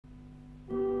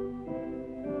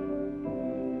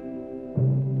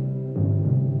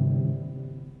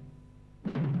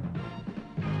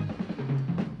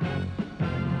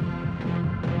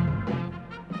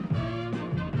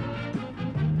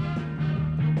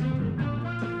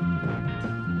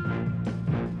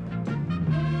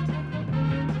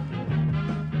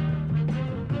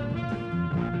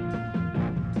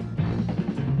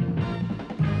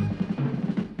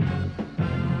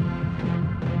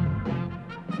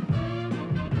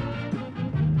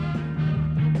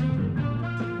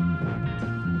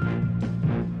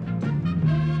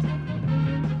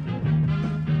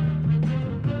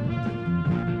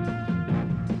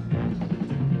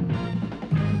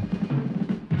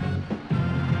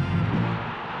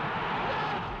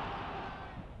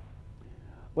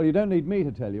Well, you don't need me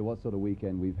to tell you what sort of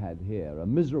weekend we've had here. A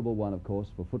miserable one, of course,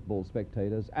 for football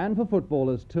spectators and for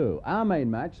footballers too. Our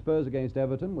main match, Spurs against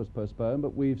Everton, was postponed,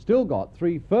 but we've still got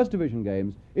 3 First Division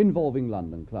games involving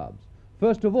London clubs.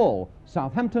 First of all,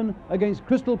 Southampton against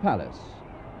Crystal Palace.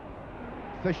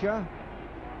 Fisher.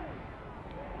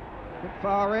 Bit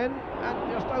far in,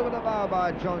 and just over the bar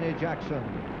by Johnny Jackson.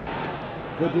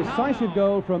 The decisive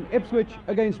goal from Ipswich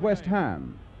against West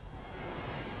Ham.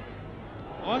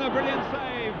 On a brilliant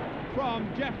save from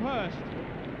Jeff Hurst.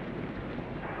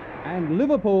 And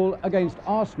Liverpool against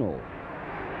Arsenal.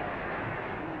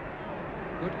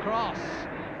 Good cross.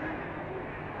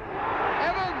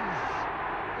 Evans!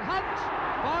 Hunt!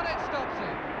 Barnett stops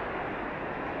it.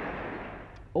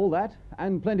 All that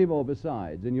and plenty more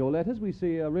besides. In your letters we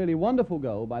see a really wonderful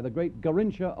goal by the great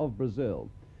Garrincha of Brazil.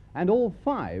 And all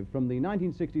 5 from the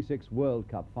 1966 World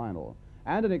Cup final.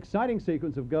 And an exciting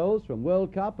sequence of goals from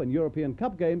World Cup and European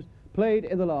Cup games played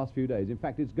in the last few days. In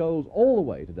fact, it's goals all the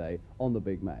way today on the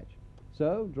big match.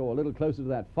 So, draw a little closer to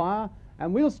that fire,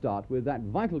 and we'll start with that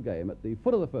vital game at the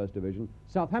foot of the First Division,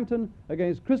 Southampton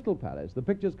against Crystal Palace. The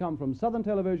pictures come from Southern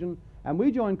Television, and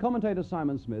we join commentator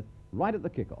Simon Smith right at the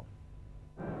kickoff.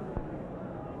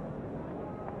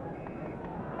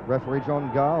 Referee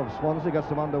John Garr of Swansea gets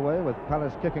them underway with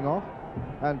Palace kicking off,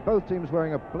 and both teams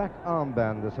wearing a black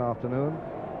armband this afternoon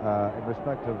in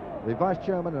respect of the vice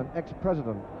chairman and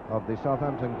ex-president of the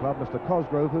Southampton club, Mr.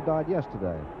 Cosgrove, who died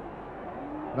yesterday.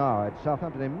 Now it's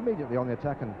Southampton immediately on the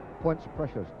attack and points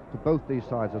pressures to both these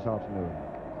sides this afternoon.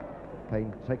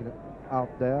 Payne taking it out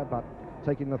there, but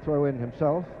taking the throw in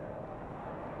himself.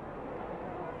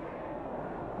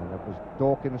 And it was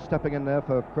Dawkins stepping in there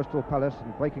for Crystal Palace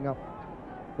and breaking up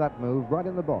that move right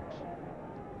in the box.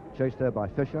 Chased there by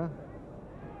Fisher.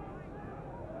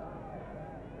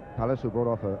 Palace, who brought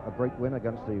off a great win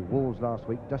against the Wolves last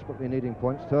week, desperately needing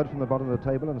points, 3rd from the bottom of the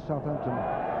table, and Southampton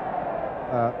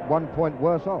 1 point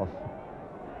worse off.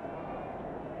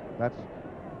 That's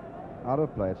out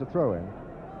of play. It's a throw-in.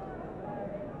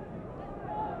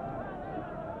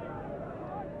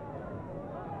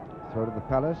 Throw to the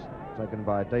Palace, taken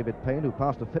by David Payne, who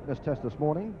passed a fitness test this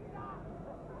morning.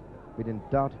 Been in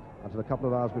doubt until a couple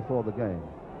of hours before the game.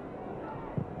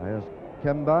 There's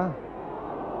Kemba.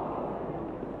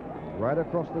 Right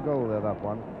across the goal there, that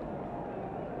one.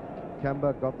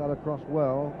 Kemba got that across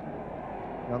well.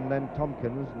 And then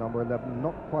Tompkins, number 11,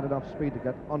 not quite enough speed to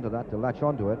get onto that, to latch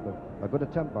onto it, but a good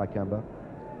attempt by Kemba.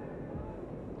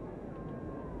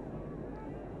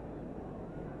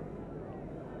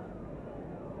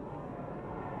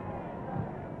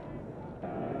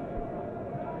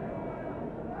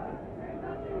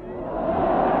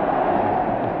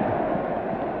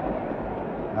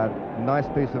 A nice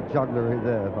piece of jugglery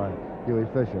there by Hughie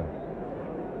Fisher.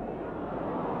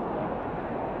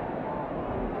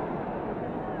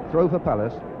 Throw for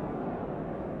Palace.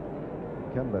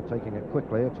 Kemba taking it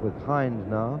quickly. It's with Hind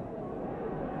now.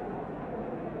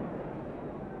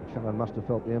 Shannon must have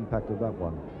felt the impact of that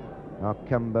one. Now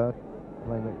Kemba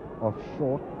playing it off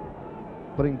short,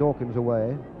 putting Dawkins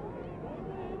away.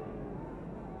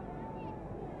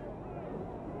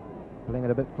 Playing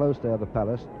it a bit close there, the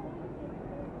Palace.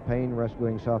 Payne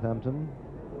rescuing Southampton.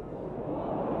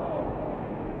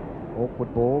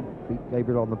 Awkward ball, beat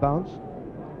Gabriel on the bounce.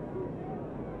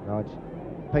 Now it's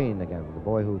Payne again, the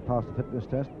boy who passed the fitness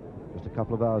test just a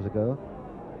couple of hours ago.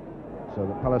 So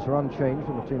the Palace are unchanged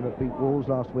from the team that beat Wolves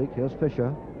last week. Here's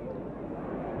Fisher.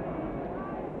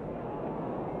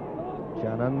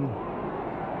 Shannon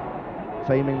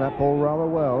taming that ball rather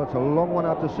well. It's a long one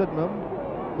out to Sydenham.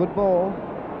 Good ball.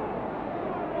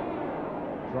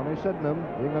 Johnny Sydenham,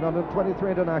 being an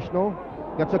under-23 international,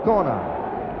 gets a corner.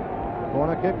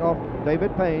 Corner kick off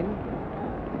David Payne.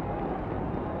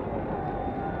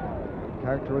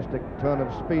 Characteristic turn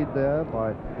of speed there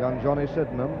by young Johnny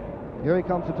Sydenham. Here he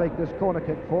comes to take this corner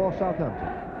kick for Southampton.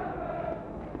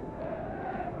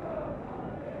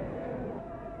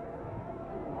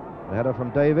 The header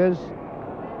from Davies.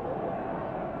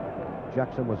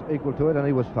 Jackson was equal to it and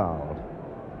he was fouled.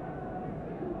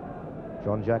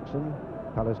 John Jackson,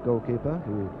 Palace goalkeeper,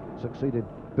 who succeeded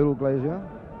Bill Glazier.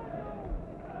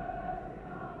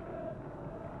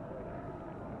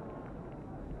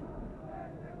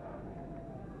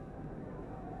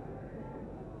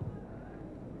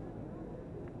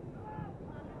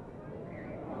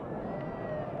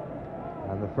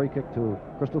 And the free kick to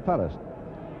Crystal Palace.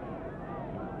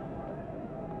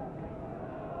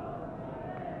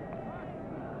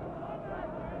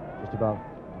 Just about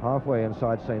halfway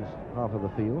inside Saints' half of the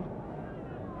field.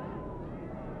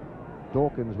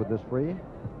 Dawkins with this free.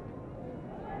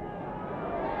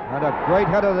 And a great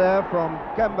header there from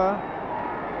Kemba.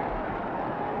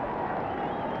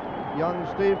 young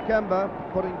Steve Kember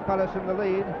putting Palace in the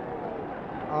lead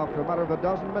after a matter of a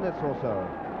dozen minutes or so.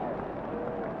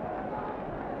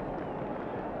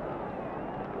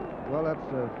 Well,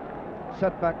 that's a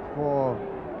setback for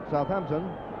Southampton.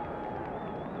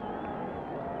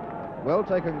 Well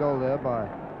taken goal there by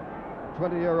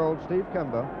 20-year-old Steve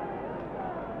Kember.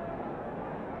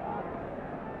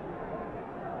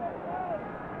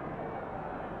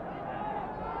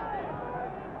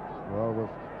 Well, we'll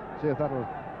see if that'll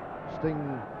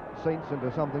sting Saints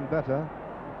into something better.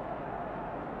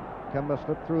 Kember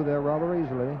slipped through there rather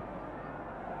easily.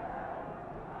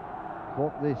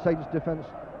 Caught the Saints defence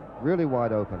really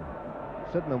wide open.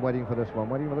 Sydenham waiting for this one,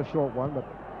 waiting for the short one, but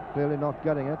clearly not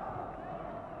getting it.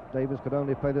 Davies could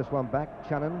only play this one back.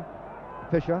 Channon,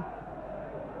 Fisher.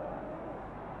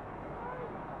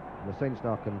 And the Saints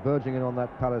now converging in on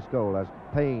that Palace goal as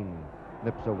Payne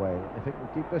nips away. If it can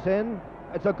keep this in,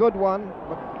 it's a good one,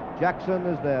 but Jackson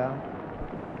is there.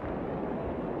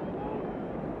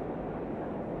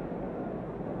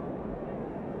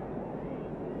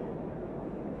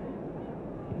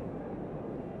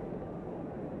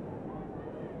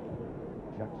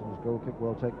 Jackson's goal kick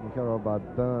well taken care of by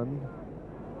Byrne.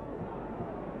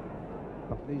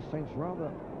 But these Saints rather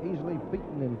easily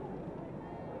beaten him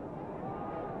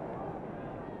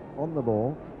on the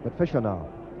ball. But Fisher now.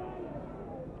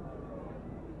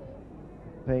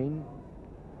 Payne.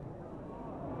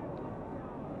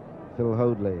 Phil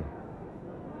Hoadley.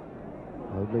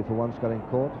 Hoadley for once getting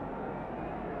caught.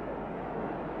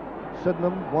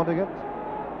 Sydenham wanting it.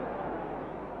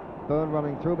 Byrne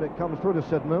running through, but it comes through to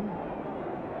Sydenham.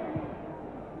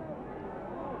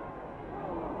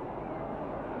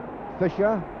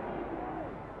 Fisher.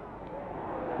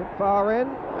 Bit far in,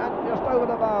 and just over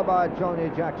the bar by Johnny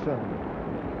Jackson.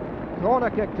 Corner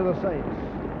kick to the Saints.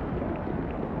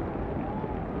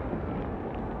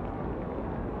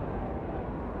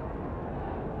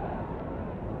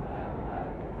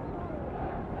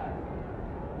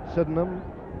 Sydenham,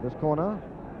 this corner.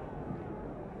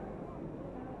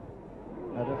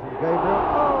 Header from Gabriel.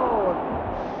 Oh,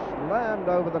 it slammed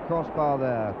over the crossbar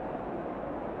there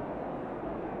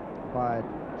by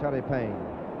Terry Payne.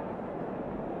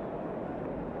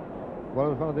 Well, it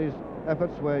was one of these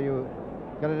efforts where you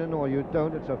get it in or you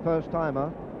don't. It's a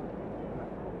first-timer.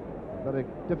 Very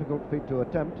difficult feat to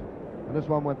attempt, and this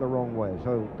one went the wrong way.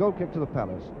 So, goal kick to the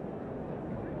Palace.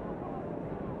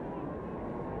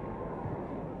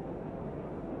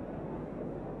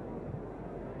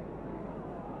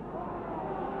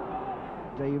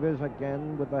 Davies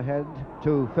again with the head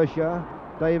to Fisher.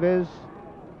 Davies.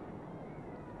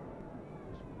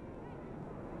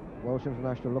 Welsh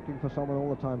international looking for someone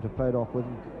all the time to play it off with,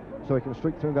 so he can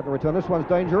streak through and get the return. This one's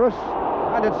dangerous,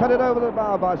 and it's headed over the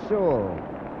bar by Sewell.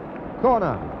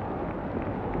 Corner.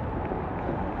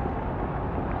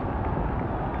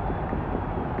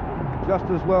 Just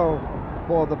as well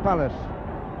for the Palace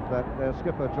that their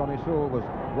skipper Johnny Sewell was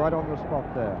right on the spot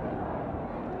there.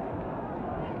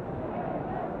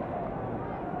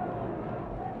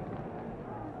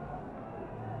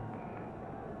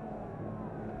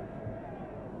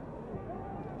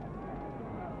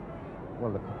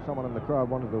 Well, someone in the crowd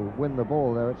wanted to win the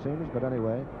ball there, it seems, but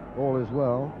anyway, all is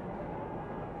well.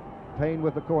 Payne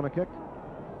with the corner kick.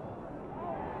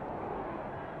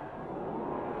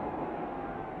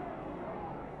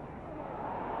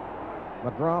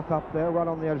 McGrath up there, right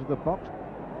on the edge of the box.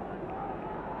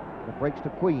 It breaks to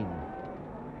Queen.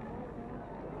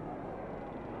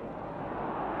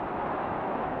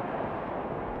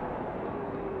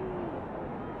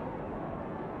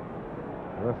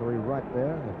 The referee right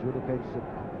there adjudicates it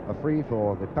a free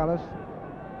for the Palace.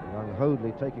 Young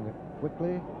Hoadley taking it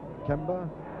quickly. Kember.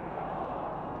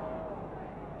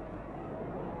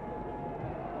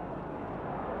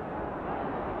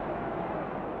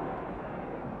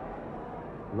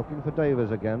 Looking for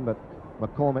Davies again, but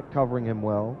McCormick covering him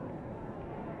well.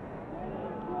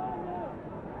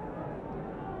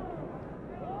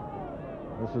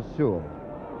 This is Sewell.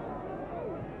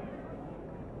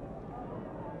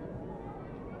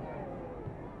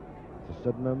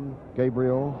 Sydenham,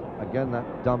 Gabriel, again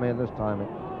that dummy, and this time it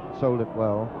sold it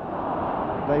well.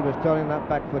 Davies turning that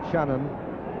back for Channon.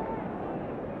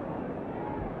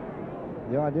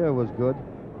 The idea was good.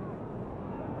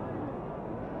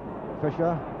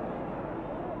 Fisher.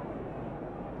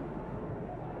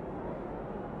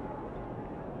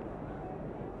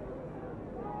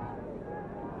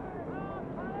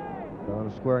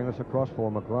 Byrne squaring this across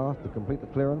for McGrath to complete the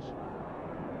clearance.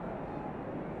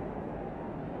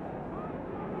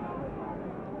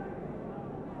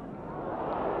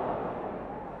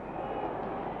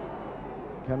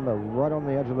 Kemba right on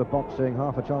the edge of the box, seeing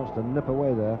half a chance to nip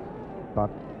away there, but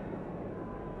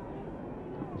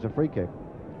it's a free kick.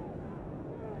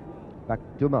 Back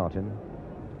to Martin.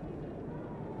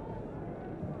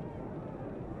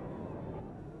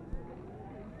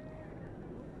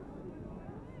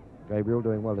 Gabriel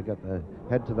doing well to get the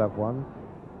head to that one.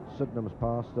 Sydenham's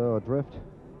pass though adrift.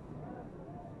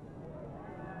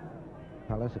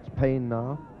 Palace, it's Payne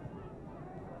now.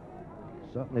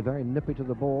 Certainly very nippy to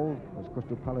the ball as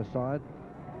Crystal Palace side.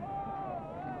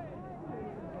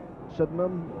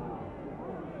 Sydenham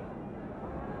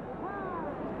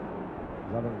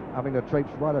having to traipse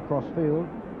right across field.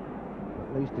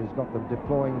 At least he's got them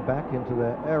deploying back into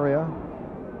their area.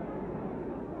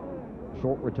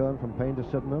 Short return from Payne to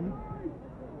Sydenham.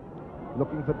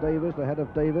 Looking for Davies, the head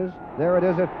of Davies. There it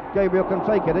is, if Gabriel can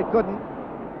take it, it couldn't.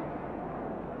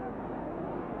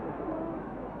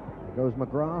 There goes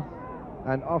McGrath,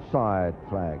 and offside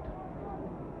flagged.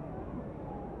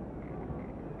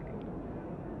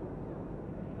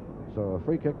 So a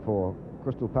free kick for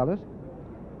Crystal Palace.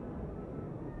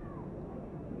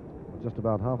 Just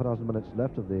about half a dozen minutes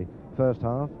left of the first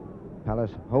half.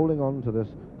 Palace holding on to this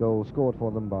goal scored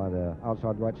for them by their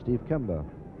outside right Steve Kemba.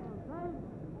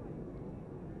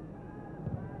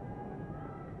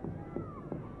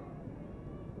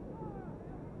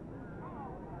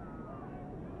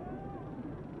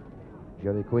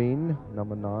 Jerry Queen,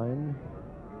 number 9.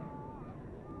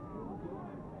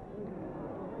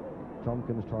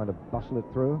 Tompkins trying to bustle it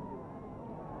through.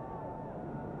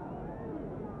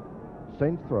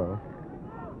 Saint throw.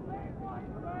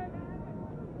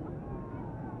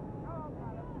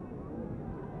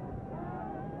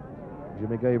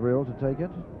 Jimmy Gabriel to take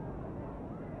it.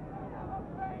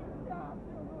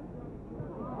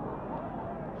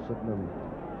 Sydenham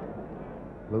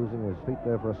losing his feet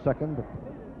there for a second, but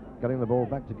getting the ball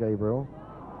back to Gabriel.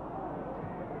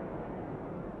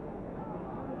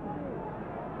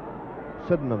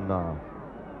 Sydenham now.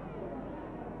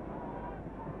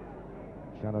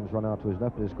 Shannon's run out to his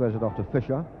left, but he squares it off to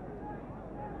Fisher.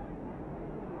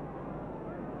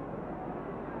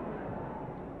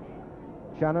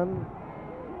 Shannon.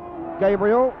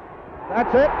 Gabriel. That's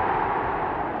it.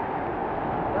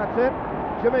 That's it.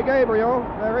 Jimmy Gabriel.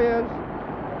 There he is.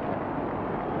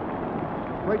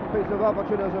 Great piece of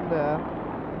opportunism there.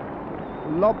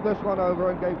 Lobbed this one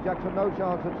over and gave Jackson no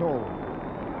chance at all.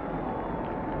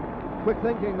 Quick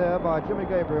thinking there by Jimmy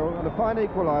Gabriel, and a fine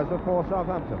equaliser for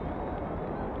Southampton.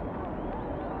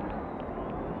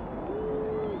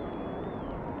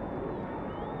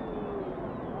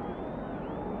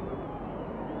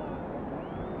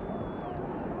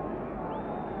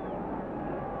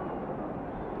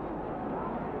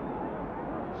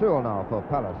 Sewell now for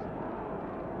Palace.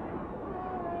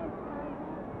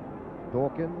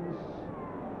 Dawkins.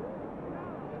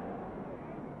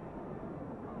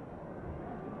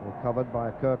 All covered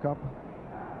by Kirkup.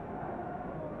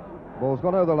 Ball's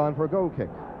gone over the line for a goal kick.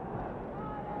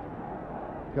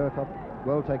 Kirkup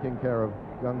well taking care of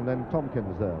young Len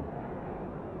Tompkins there.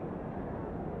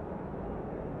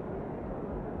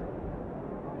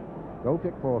 Goal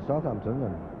kick for Southampton,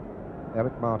 and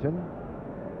Eric Martin,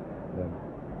 the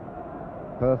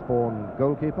Perth-born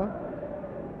goalkeeper.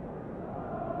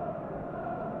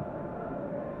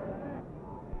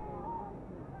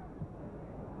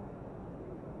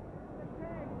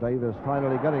 Davies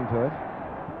finally getting to it.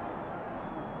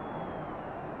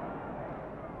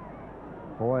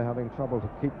 Boy having trouble to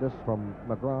keep this from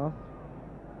McGrath.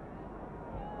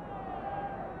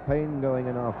 Payne going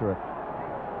in after it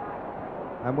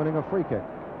and winning a free kick.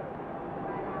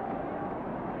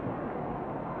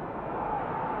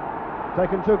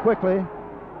 Taken too quickly.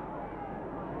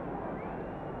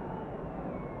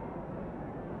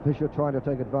 Fisher trying to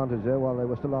take advantage there while they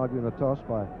were still arguing the toss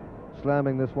by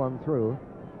slamming this one through.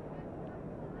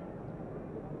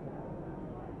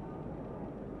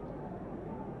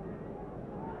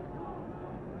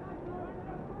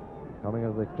 Coming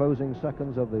into the closing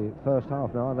seconds of the first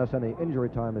half now, unless any injury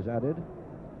time is added.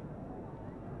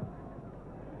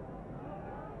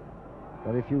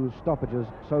 Very few stoppages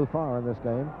so far in this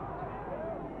game.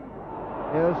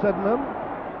 Here's Sydenham.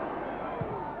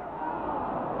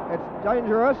 It's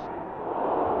dangerous.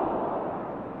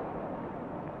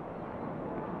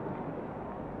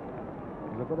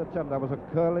 It was a good attempt. That was a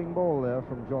curling ball there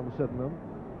from John Sydenham.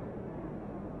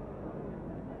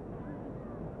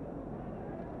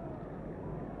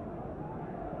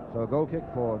 So a goal kick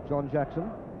for John Jackson,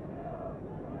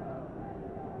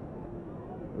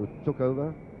 who took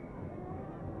over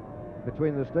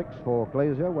between the sticks for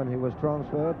Glazier when he was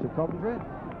transferred to Coventry,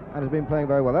 and has been playing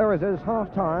very well. There it is,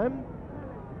 half-time.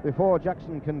 before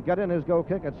Jackson can get in his goal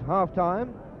kick. It's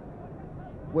half-time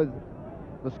with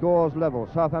the scores level.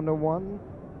 Southampton 1,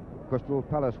 Crystal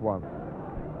Palace 1.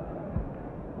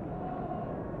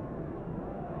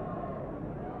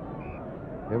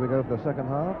 Here we go for the second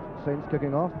half. Saints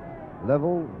kicking off.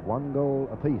 Level, 1 goal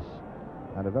apiece.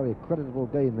 And a very creditable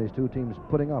game these two teams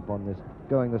putting up on this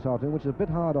going this afternoon, which is a bit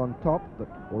hard on top, but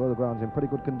although the ground's in pretty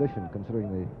good condition considering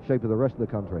the shape of the rest of the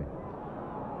country.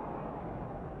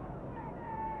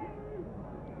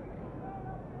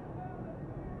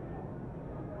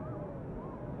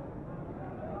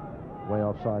 Way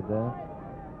offside there.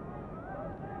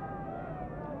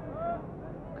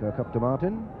 Kirk up to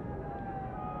Martin.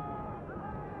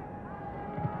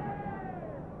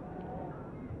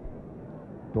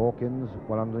 Dawkins,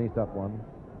 well underneath that one.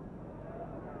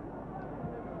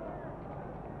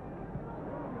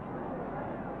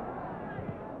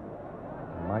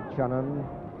 Mike Shannon,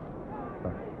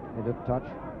 into touch.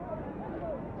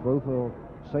 Throw for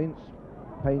Saints.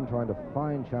 Payne trying to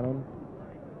find Shannon.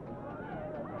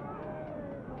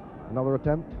 Another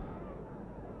attempt.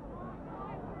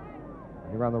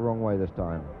 He ran the wrong way this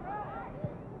time.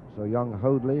 So young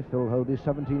Hoadley, Phil Hoadley,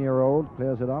 17-year-old,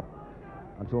 clears it up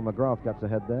until McGrath gets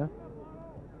ahead there.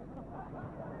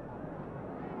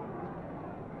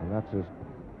 And that's as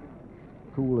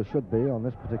cool as should be on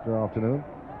this particular afternoon.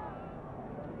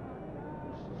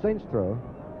 Saints throw.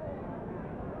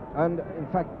 And in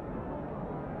fact,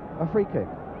 a free kick.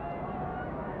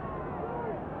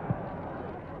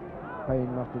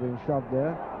 Payne must have been shoved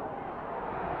there.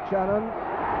 Shannon.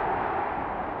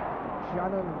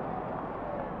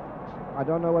 I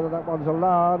don't know whether that one's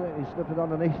allowed. He slipped it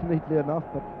underneath neatly enough,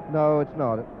 but no, it's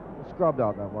not. It's scrubbed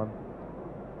out, that one.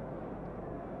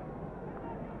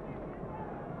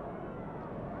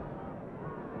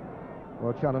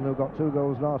 Well, Shannon, who got 2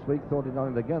 goals last week, thought he'd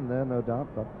done it again there, no doubt,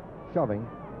 but shoving.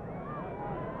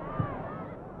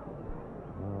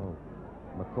 Oh,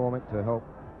 McCormick to help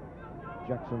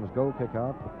Jackson's goal kick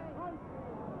out.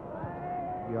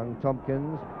 Young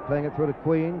Tompkins playing it through to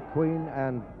Queen. Queen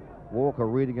and Walker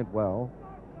reading it well.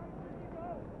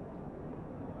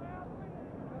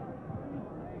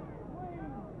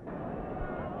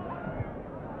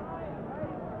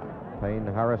 Payne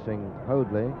harassing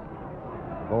Hoadley.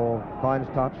 Ball finds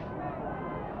touch.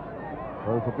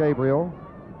 Throw for Gabriel.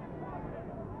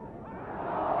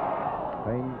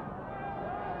 Payne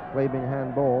claiming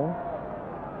handball.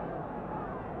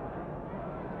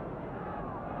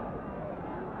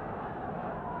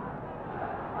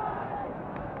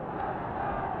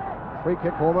 Free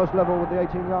kick almost level with the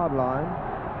 18-yard line.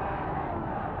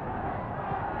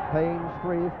 Payne's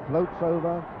free, floats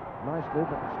over nicely,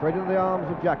 but straight into the arms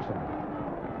of Jackson.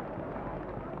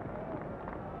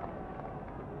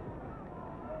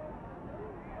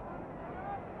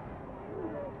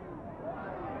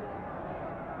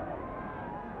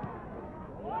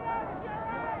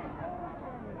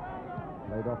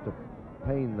 Laid off to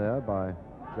Payne there by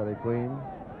Jerry Queen.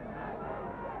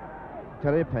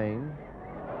 Terry Payne.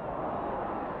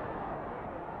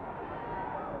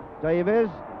 Davies.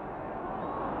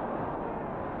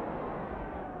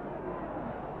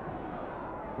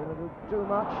 Did a little too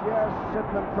much, yes.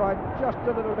 Sydenham tried just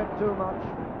a little bit too much.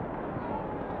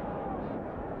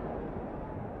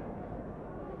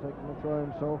 Taking the throw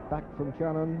himself back from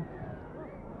Shannon.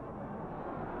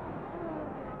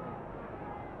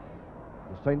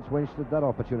 The Saints wasted that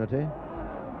opportunity.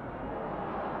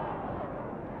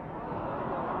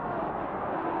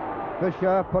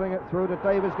 Fisher putting it through to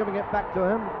Davies, giving it back to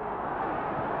him.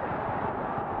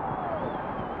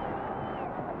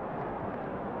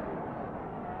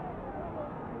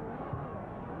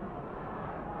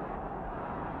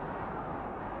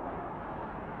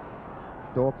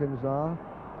 Dawkins now.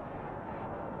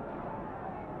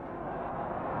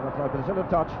 Looks like it's in a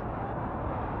touch.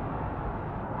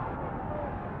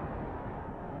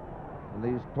 And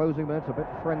these closing minutes a bit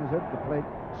frenzied. The play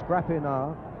scrappy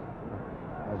now,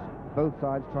 as both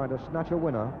sides trying to snatch a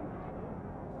winner,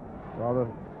 rather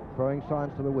throwing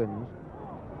signs to the winds.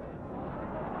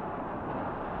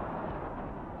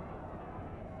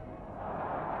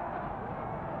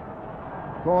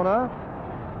 Corner.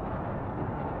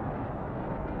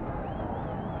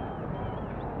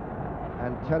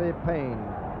 And Terry Payne,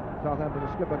 Southampton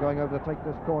skipper, going over to take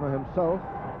this corner himself.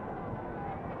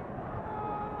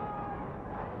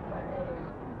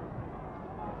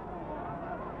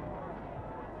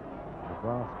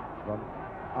 McGrath got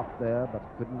up there but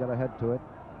couldn't get ahead to it.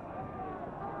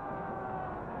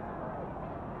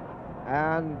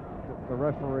 And the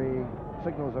referee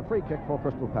signals a free kick for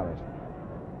Crystal Palace.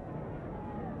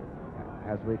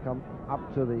 as we come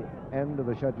up to the end of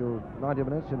the scheduled 90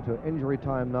 minutes into injury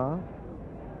time now.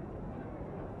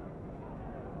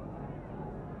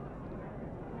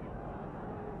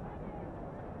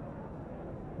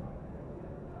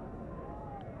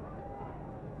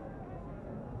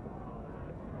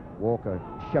 Walker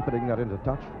shepherding that into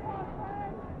touch.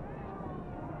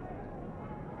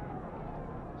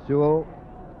 Sewell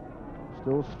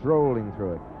still strolling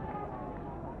through it.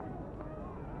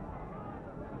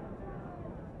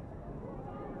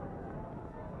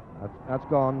 That's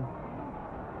gone.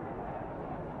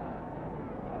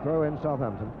 Throw in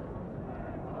Southampton.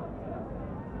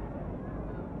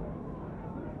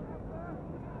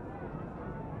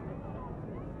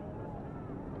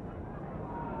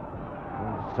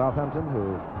 Southampton,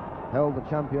 who held the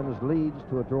champions Leeds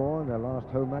to a draw in their last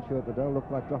home match here at the Dell, look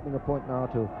like dropping a point now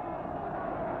to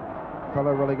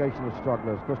fellow relegation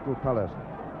strugglers, Crystal Palace.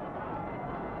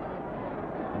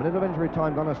 A minute of injury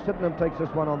time gone as Sydenham takes this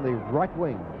one on the right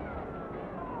wing.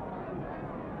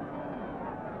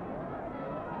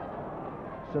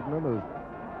 Sydenham, who's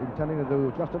intending to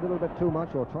do just a little bit too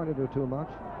much, or trying to do too much.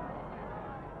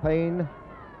 Payne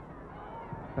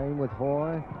with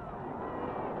Hoy.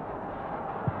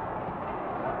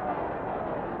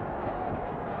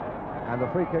 And the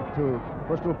free kick to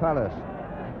Crystal Palace.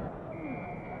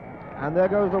 And there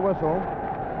goes the whistle.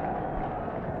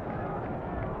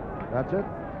 That's it.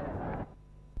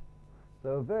 So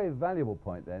a very valuable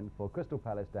point then for Crystal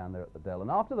Palace down there at the Dell.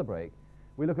 And after the break,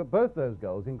 we look at both those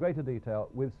goals in greater detail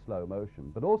with slow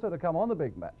motion. But also to come on the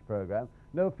big match programme,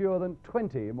 no fewer than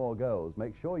 20 more goals.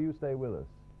 Make sure you stay with us.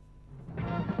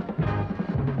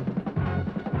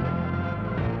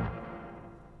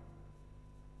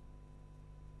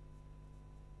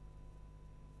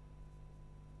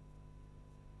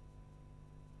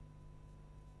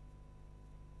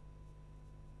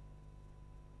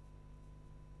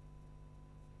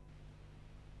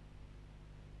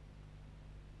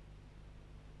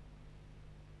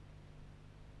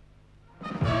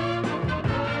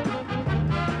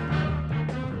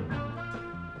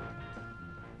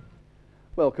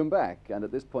 Welcome back, and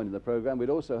at this point in the programme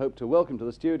we'd also hope to welcome to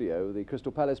the studio the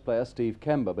Crystal Palace player Steve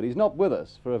Kember, but he's not with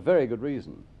us for a very good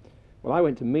reason. Well, I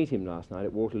went to meet him last night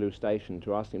at Waterloo Station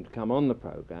to ask him to come on the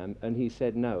programme, and he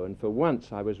said no, and for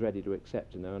once I was ready to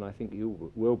accept a no, and I think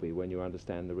you will be when you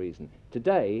understand the reason.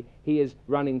 Today he is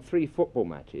running 3 football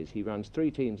matches. He runs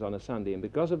 3 teams on a Sunday, and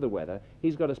because of the weather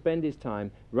he's got to spend his time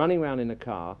running around in a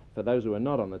car, for those who are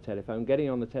not on the telephone,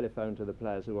 getting on the telephone to the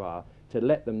players who are, to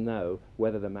let them know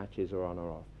whether the matches are on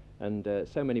or off. And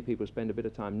so many people spend a bit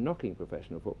of time knocking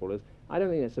professional footballers. I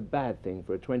don't think it's a bad thing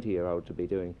for a 20-year-old to be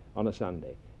doing on a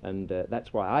Sunday. And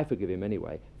that's why I forgive him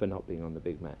anyway for not being on the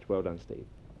big match. Well done, Steve.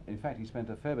 In fact, he spent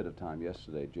a fair bit of time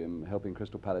yesterday, Jim, helping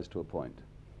Crystal Palace to a point.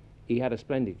 He had a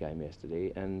splendid game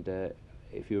yesterday, and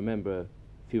if you remember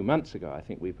a few months ago, I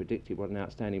think we predicted what an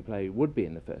outstanding player he would be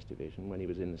in the First Division when he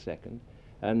was in the Second.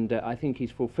 And I think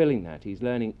he's fulfilling that. He's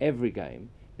learning every game.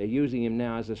 They're using him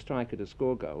now as a striker to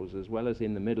score goals as well as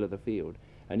in the middle of the field.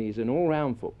 And he's an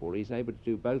all-round footballer. He's able to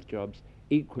do both jobs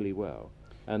equally well.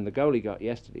 And the goal he got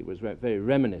yesterday was very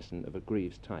reminiscent of a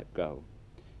Greaves-type goal.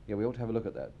 Yeah, we ought to have a look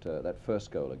at that first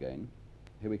goal again.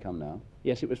 Here we come now.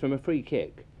 Yes, it was from a free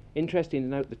kick. Interesting to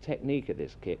note the technique of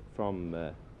this kick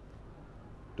from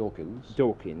Dawkins.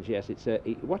 Dawkins, yes.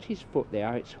 Watch his foot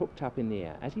there. It's hooked up in the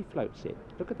air. As he floats it,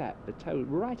 look at that, the toe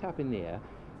right up in the air.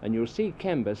 And you'll see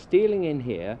Kember stealing in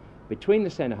here between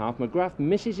the centre-half. McGruff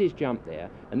misses his jump there,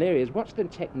 and there he is. Watch the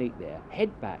technique there.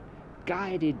 Head back,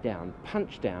 guided down,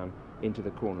 punched down into the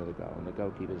corner of the goal, and the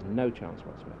goalkeeper has no chance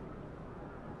whatsoever.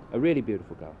 A really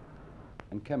beautiful goal.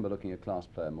 And Kember looking a class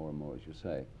player more and more, as you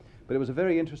say. But it was a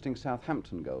very interesting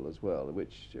Southampton goal as well,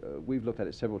 which we've looked at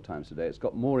it several times today. It's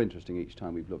got more interesting each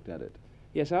time we've looked at it.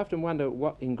 Yes, I often wonder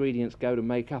what ingredients go to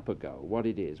make up a goal, what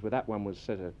it is. Well, that one was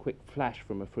sort of a quick flash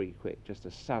from a free kick, just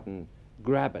a sudden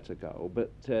grab at a goal.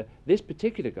 But this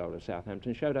particular goal of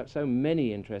Southampton showed up so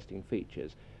many interesting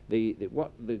features. The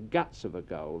guts of a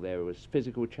goal. There was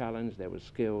physical challenge, there was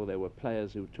skill, there were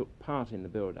players who took part in the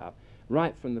build-up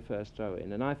right from the first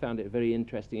throw-in. And I found it a very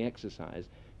interesting exercise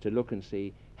to look and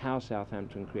see how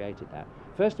Southampton created that.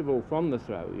 First of all, from the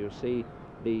throw, you'll see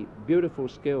the beautiful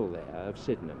skill there of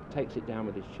Sydenham, takes it down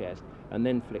with his chest and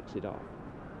then flicks it off.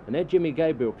 And there Jimmy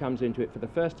Gabriel comes into it for the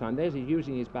first time. There's he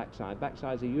using his backside.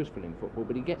 Backsides are useful in football,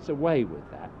 but he gets away with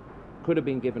that. Could have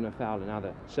been given a foul in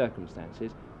other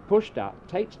circumstances. Pushed up,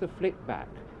 takes the flick back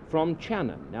from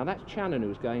Channon. Now that's Channon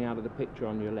who's going out of the picture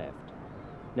on your left.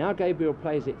 Now Gabriel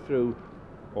plays it through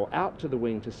or out to the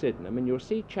wing to Sydenham, and you'll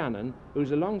see Channon,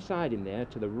 who's alongside him there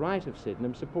to the right of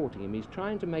Sydenham, supporting him. He's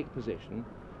trying to make position,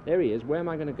 There he is. Where am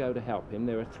I going to go to help him?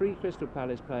 There are 3 Crystal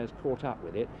Palace players caught up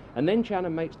with it. And then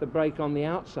Channon makes the break on the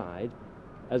outside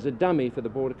as a dummy for the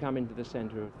ball to come into the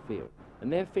centre of the field.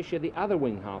 And there Fisher, the other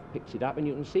wing half, picks it up, and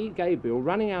you can see Gabriel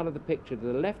running out of the picture to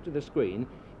the left of the screen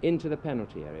into the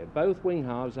penalty area. Both wing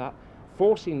halves up,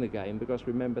 forcing the game, because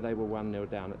remember they were 1-0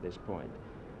 down at this point.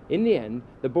 In the end,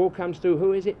 the ball comes through,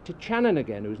 who is it? To Channon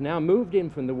again, who's now moved in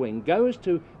from the wing, goes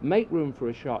to make room for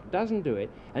a shot, doesn't do it,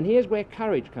 and here's where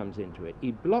courage comes into it.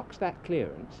 He blocks that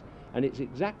clearance, and it's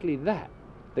exactly that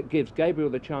that gives Gabriel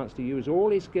the chance to use all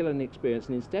his skill and experience,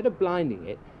 and instead of blinding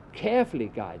it,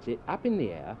 carefully guides it up in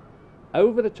the air,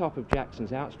 over the top of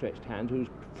Jackson's outstretched hand, who's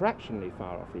fractionally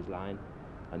far off his line,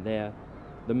 and there,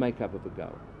 the make-up of a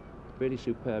goal. Really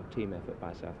superb team effort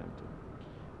by Southampton.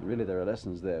 Really, there are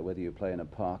lessons there, whether you play in a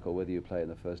park or whether you play in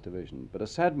the First Division. But a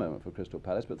sad moment for Crystal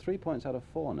Palace, but 3 points out of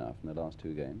 4 now from the last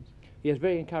 2 games. Yes,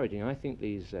 very encouraging. I think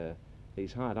these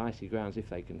hard, icy grounds, if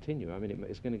they continue, I mean,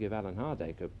 it's going to give Alan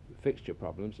Hardacre fixture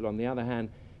problems. But on the other hand,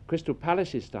 Crystal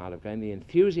Palace's style of game, the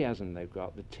enthusiasm they've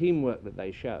got, the teamwork that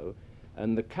they show,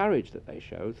 and the courage that they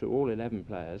show through all 11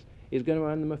 players is going to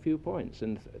earn them a few points.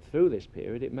 And through this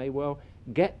period, it may well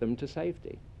get them to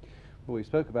safety. Well, we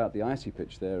spoke about the icy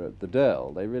pitch there at the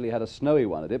Dell. They really had a snowy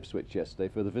one at Ipswich yesterday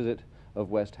for the visit of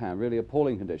West Ham. Really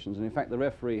appalling conditions, and in fact the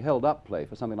referee held up play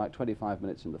for something like 25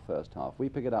 minutes in the first half. We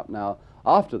pick it up now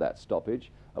after that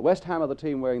stoppage. West Ham are the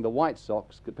team wearing the white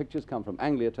socks. The pictures come from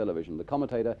Anglia Television. The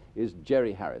commentator is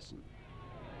Jerry Harrison.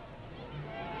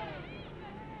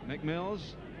 Mick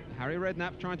Mills, Harry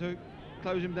Redknapp trying to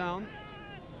close him down.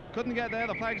 Couldn't get there,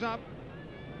 the flag's up.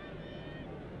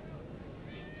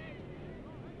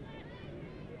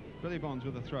 Billy Bonds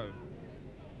with a throw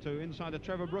to insider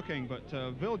Trevor Brooking, but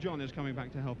Viljohn is coming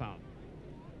back to help out.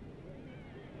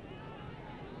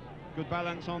 Good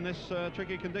balance on this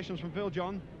tricky conditions from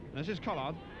Viljohn. This is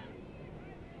Collard.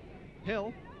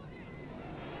 Hill.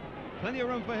 Plenty of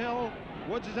room for Hill.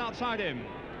 Woods is outside him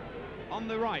on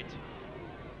the right.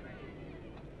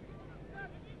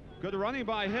 Good running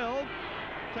by Hill,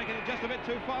 taking it just a bit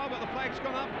too far, but the flag's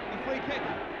gone up. A free kick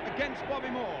against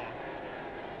Bobby Moore,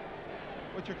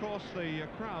 which of course the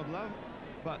crowd love,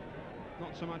 but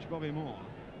not so much Bobby Moore.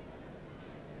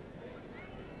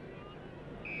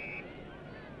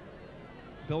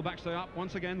 Bill Baxter up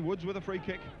once again. Woods with a free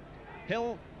kick.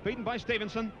 Hill beaten by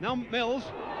Stevenson. Now Mills.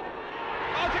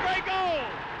 Oh, it's a great goal!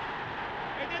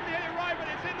 It didn't hit it right, but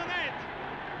it's in the net.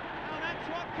 Now that's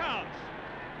what counts.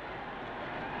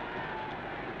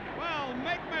 Well,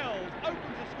 Mick Mills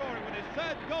opens the scoring with his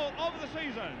 3rd goal of the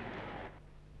season.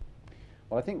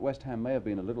 Well, I think West Ham may have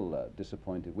been a little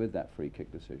disappointed with that free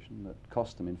kick decision that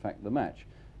cost them, in fact, the match.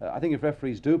 I think if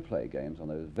referees do play games on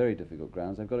those very difficult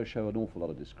grounds, they've got to show an awful lot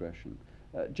of discretion.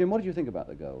 Jim, what did you think about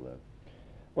the goal, though?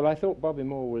 Well, I thought Bobby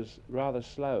Moore was rather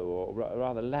slow, or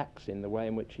rather lax in the way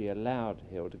in which he allowed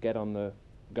Hill to get on the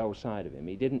goal side of him.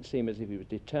 He didn't seem as if he was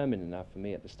determined enough for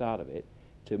me at the start of it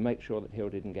to make sure that Hill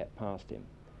didn't get past him.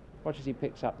 Watch as he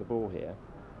picks up the ball here.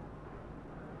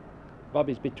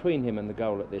 Bobby's between him and the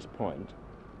goal at this point.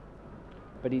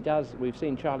 But he does, we've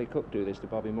seen Charlie Cook do this to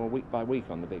Bobby Moore week by week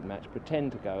on the big match,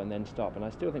 pretend to go and then stop, and I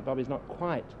still think Bobby's not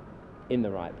quite in the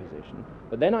right position.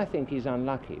 But then I think he's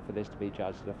unlucky for this to be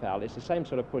judged as a foul. It's the same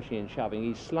sort of pushing and shoving.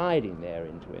 He's sliding there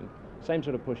into him. Same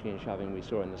sort of pushing and shoving we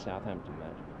saw in the Southampton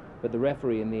match. But the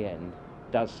referee in the end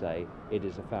does say it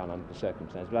is a foul under the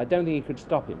circumstances. But I don't think he could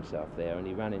stop himself there, and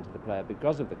he ran into the player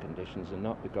because of the conditions and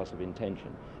not because of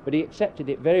intention. But he accepted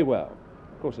it very well.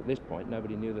 Of course, at this point,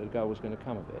 nobody knew that a goal was going to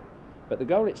come of it. But the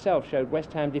goal itself showed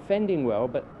West Ham defending well,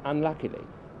 but unluckily,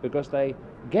 because they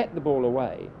get the ball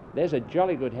away. There's a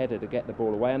jolly good header to get the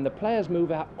ball away, and the players move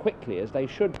out quickly, as they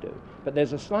should do. But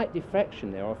there's a slight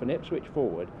deflection there off an Ipswich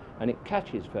forward, and it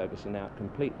catches Ferguson out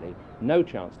completely. No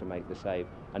chance to make the save,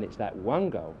 and it's that one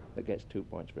goal that gets 2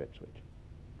 points for Ipswich.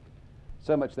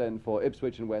 So much then for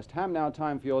Ipswich and West Ham. Now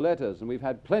time for your letters, and we've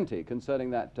had plenty concerning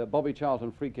that Bobby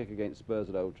Charlton free kick against Spurs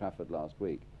at Old Trafford last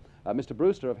week. Mr.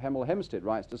 Brewster of Hemel Hempstead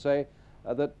writes to say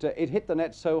that it hit the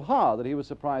net so hard that he was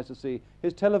surprised to see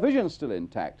his television still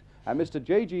intact. And Mr.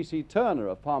 JGC Turner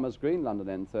of Palmer's Green,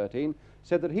 London N13,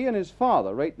 said that he and his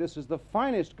father rate this as the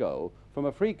finest goal from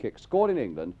a free kick scored in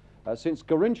England since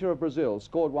Garincha of Brazil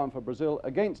scored one for Brazil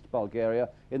against Bulgaria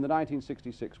in the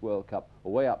 1966 World Cup,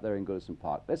 way up there in Goodison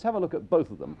Park. Let's have a look at both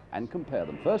of them and compare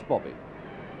them. First, Bobby.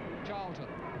 Charlton.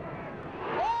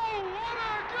 Oh, what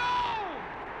a goal!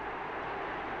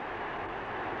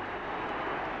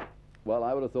 Well,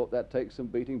 I would have thought that takes some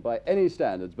beating by any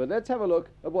standards, but let's have a look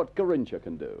at what Garincha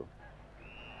can do.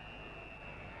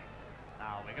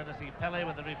 Now we're going to see Pele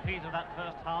with the repeat of that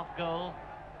first half goal.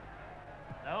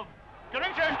 No,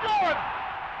 Garincha scored!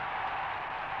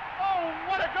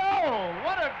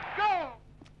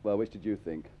 Well, which did you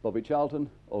think? Bobby Charlton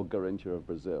or Garrincha of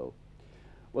Brazil?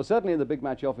 Well, certainly in the Big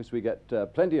Match office we get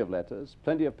plenty of letters,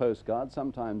 plenty of postcards,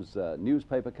 sometimes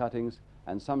newspaper cuttings,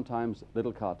 and sometimes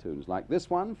little cartoons, like this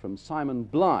one from Simon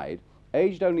Blythe,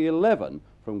 aged only 11,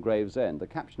 from Gravesend. The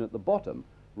caption at the bottom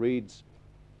reads,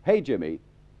 "Hey Jimmy,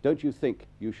 don't you think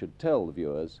you should tell the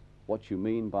viewers what you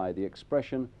mean by the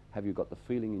expression, have you got the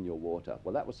feeling in your water?"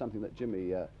 Well, that was something that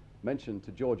Jimmy mentioned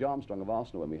to George Armstrong of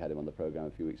Arsenal when we had him on the programme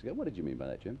a few weeks ago. What did you mean by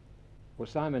that, Jim? Well,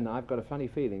 Simon, I've got a funny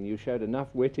feeling you showed enough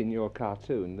wit in your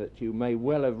cartoon that you may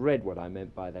well have read what I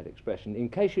meant by that expression. In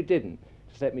case you didn't,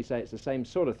 just let me say it's the same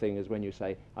sort of thing as when you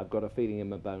say, I've got a feeling in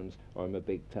my bones or in my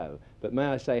big toe. But may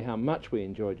I say how much we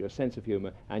enjoyed your sense of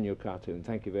humour and your cartoon.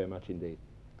 Thank you very much indeed.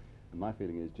 And my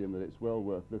feeling is, Jim, that it's well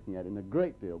worth looking at in a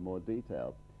great deal more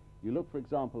detail. You look, for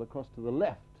example, across to the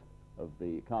left of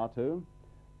the cartoon,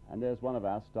 and there's one of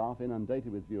our staff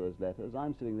inundated with viewers' letters.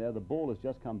 I'm sitting there, the ball has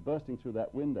just come bursting through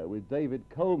that window with David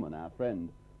Coleman, our friend,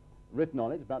 written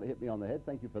on it. It's about to hit me on the head.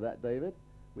 Thank you for that, David.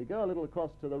 We go a little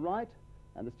across to the right,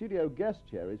 and the studio guest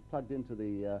chair is plugged into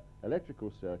the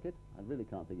electrical circuit. I really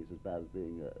can't think it's as bad as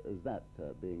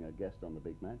being a guest on the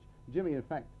Big Match. Jimmy, in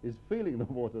fact, is feeling the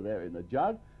water there in the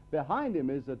jug. Behind him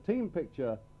is a team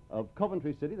picture of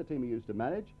Coventry City, the team he used to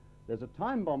manage. There's a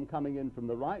time bomb coming in from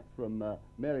the right from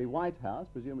Mary Whitehouse,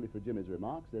 presumably for Jimmy's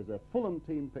remarks. There's a Fulham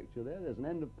team picture there. There's an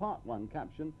end of part 1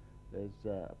 caption. There's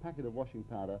a packet of washing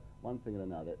powder, one thing and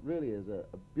another. It really is a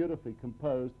beautifully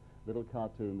composed little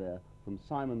cartoon there from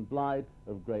Simon Blythe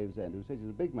of Gravesend, who says he's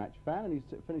a Big Match fan, and he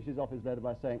finishes off his letter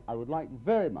by saying, I would like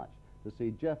very much to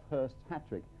see Jeff Hurst's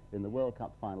hat-trick in the World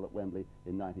Cup final at Wembley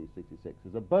in 1966.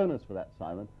 As a bonus for that,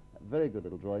 Simon, a very good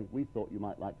little drawing. We thought you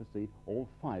might like to see all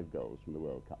 5 goals from the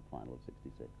World Cup final of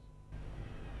 '66.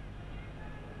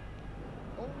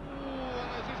 Oh,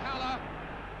 and this is Haller.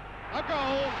 A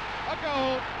goal, a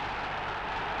goal.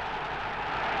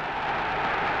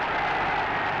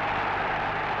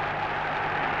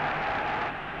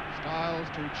 Styles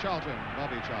to Charlton,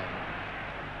 Bobby Charlton.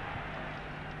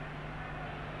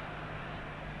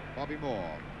 Bobby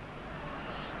Moore.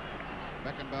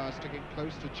 Beckenbauer sticking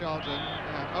close to Charlton,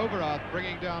 and Overath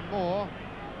bringing down Moore.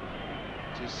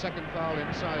 It's his second foul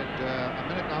inside a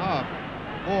minute and a half.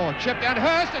 Moore chipped and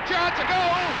Hurst, a chance, a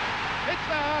goal! It's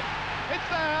there! It's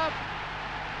there!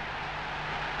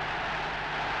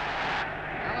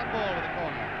 Alan Ball with the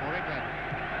corner for England.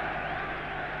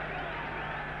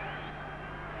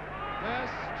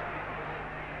 Hurst.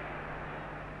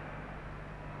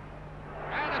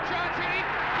 And a chance here!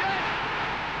 Yes!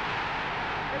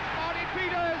 It's Marty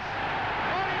Peters!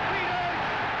 Marty Peters!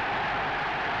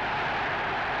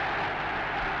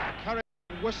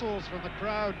 Encouraging whistles from the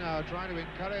crowd now, trying to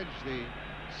encourage the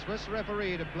Swiss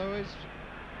referee to blow his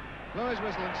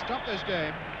whistle and stop this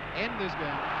game, end this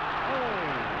game.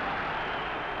 Oh!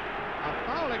 A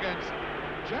foul against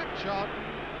Jack Charlton.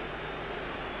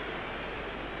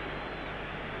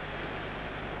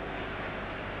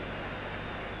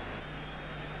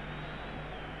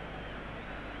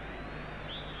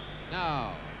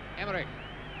 Now, Emmerich.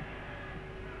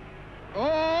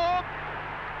 Oh!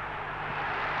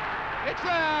 It's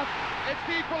there! It's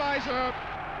the equalizer.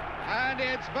 And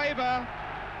it's Weber.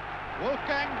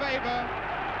 Wolfgang Weber.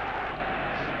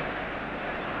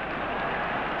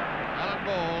 Alan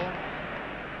Ball.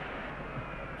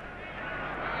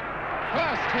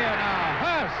 Hurst here now.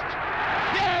 Hurst.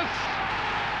 Yes!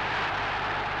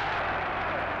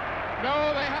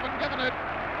 No, they haven't given it.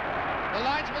 The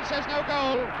linesman says no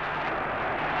goal.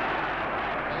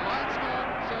 The linesman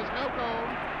says no goal.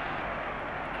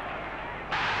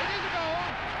 It is a goal.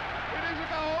 It is a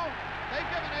goal. They've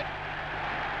given it.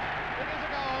 It is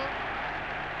a goal.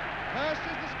 Hurst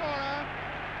is the scorer.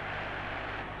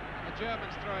 And the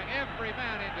Germans throwing every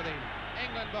man into the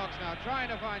England box now, trying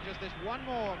to find just this one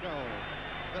more goal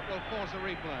that will force a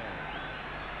replay.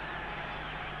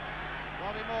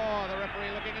 Bobby Moore, the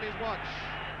referee, looking at his watch.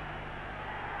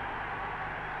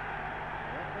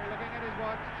 Looking at his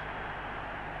watch.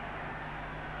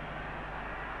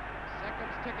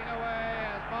 Seconds ticking away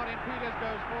as Martin Peters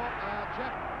goes for.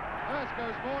 Jeff Hurst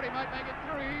goes forward. He might make it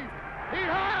 3. He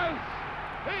has!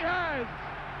 He has!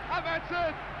 And that's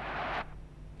it!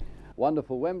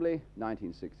 Wonderful Wembley,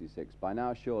 1966. By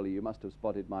now, surely you must have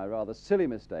spotted my rather silly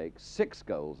mistake. 6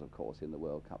 goals, of course, in the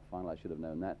World Cup final. I should have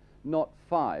known that. Not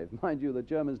 5. Mind you, the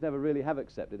Germans never really have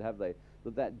accepted, have they,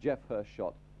 that Jeff Hurst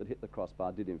shot that hit the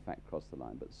crossbar did in fact cross the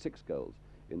line, but 6 goals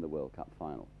in the World Cup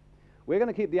final. We're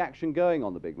going to keep the action going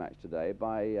on the Big Match today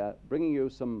by bringing you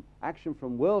some action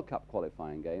from World Cup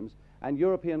qualifying games and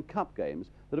European Cup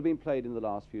games that have been played in the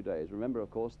last few days. Remember, of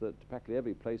course, that practically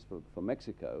every place for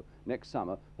Mexico next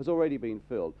summer has already been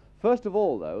filled. First of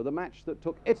all, though, the match that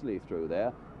took Italy through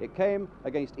there, it came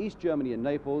against East Germany in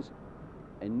Naples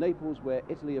where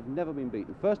Italy have never been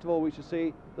beaten. First of all, we shall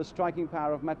see the striking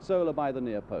power of Mazzola by the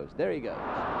near post. There he goes.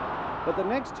 But the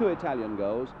next two Italian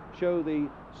goals show the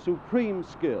supreme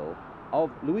skill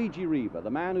of Luigi Riva, the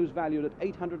man who's valued at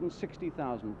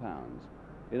 £860,000.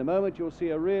 In a moment, you'll see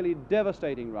a really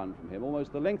devastating run from him,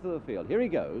 almost the length of the field. Here he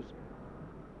goes.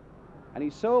 And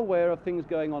he's so aware of things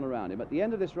going on around him. At the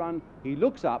end of this run, he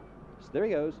looks up, there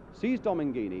he goes, sees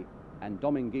Dominguini, and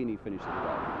Dominguini finishes it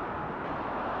off.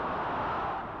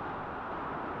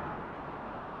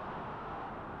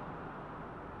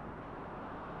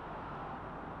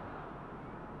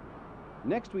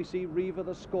 Next we see Riva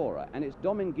the scorer, and it's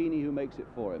Dominguini who makes it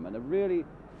for him, and a really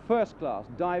first-class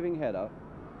diving header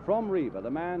from Riva,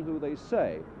 the man who they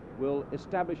say will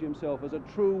establish himself as a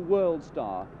true world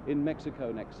star in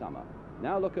Mexico next summer.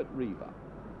 Now look at Riva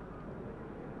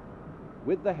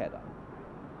with the header.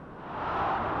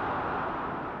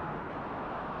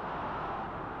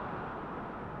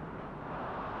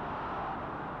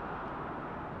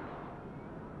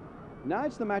 Now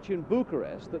it's the match in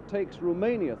Bucharest that takes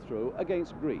Romania through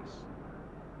against Greece.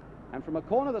 And from a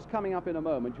corner that's coming up in a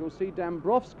moment, you'll see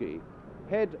Dambrovski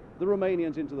head the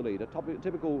Romanians into the lead, a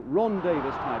typical Ron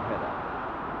Davis type header.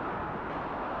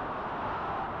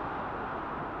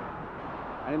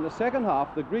 And in the second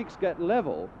half, the Greeks get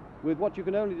level with what you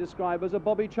can only describe as a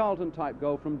Bobby Charlton type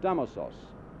goal from Damasos.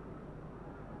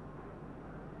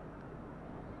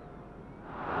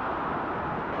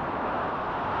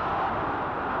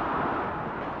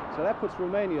 So that puts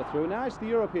Romania through. Now it's the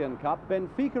European Cup.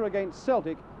 Benfica against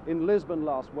Celtic in Lisbon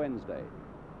last Wednesday.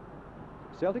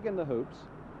 Celtic in the hoops,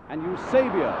 and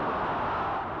Eusebio.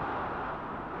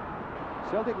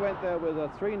 Celtic went there with a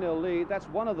 3-0 lead. That's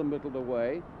one of them whittled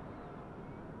away.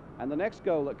 And the next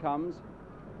goal that comes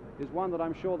is one that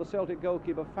I'm sure the Celtic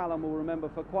goalkeeper Fallon will remember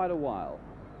for quite a while.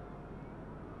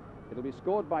 It'll be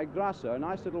scored by Grasser, a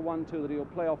nice little 1-2 that he'll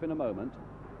play off in a moment.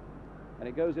 And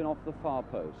it goes in off the far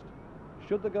post.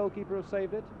 Should the goalkeeper have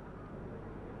saved it?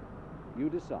 You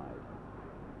decide.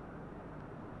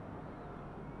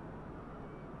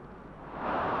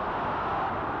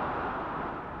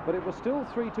 But it was still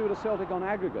 3-2 to Celtic on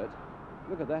aggregate.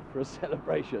 Look at that for a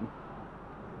celebration.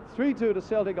 3-2 to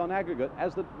Celtic on aggregate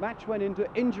as the match went into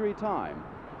injury time.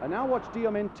 And now watch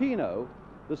Diomentino,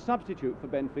 the substitute for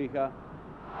Benfica.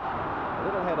 A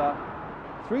little header,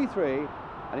 3-3,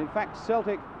 and in fact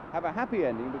Celtic have a happy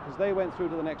ending because they went through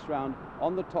to the next round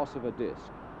on the toss of a disc.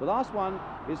 The last one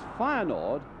is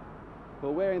Feyenoord, who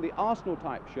are wearing the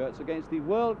Arsenal-type shirts against the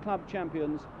World Club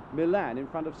champions Milan in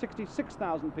front of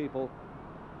 66,000 people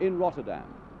in Rotterdam.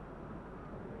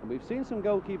 And we've seen some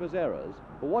goalkeepers' errors,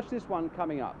 but watch this one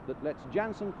coming up that lets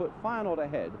Janssen put Feyenoord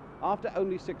ahead after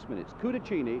only 6 minutes.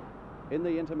 Cudicini in the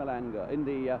Milan goal.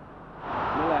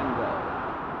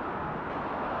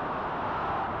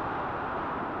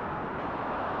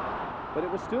 But it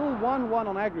was still 1-1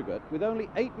 on aggregate with only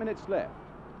 8 minutes left.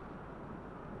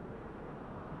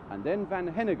 And then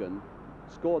Van Heneghen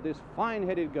scored this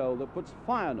fine-headed goal that puts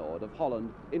Feyenoord of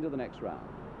Holland into the next round.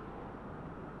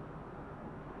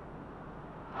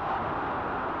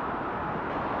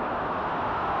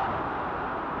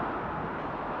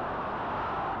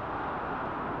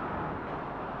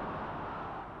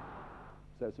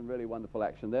 So some really wonderful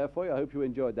action there for you. I hope you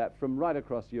enjoyed that from right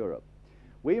across Europe.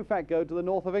 We, in fact, go to the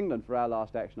north of England for our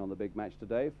last action on the big match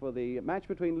today, for the match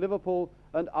between Liverpool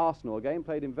and Arsenal, a game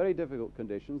played in very difficult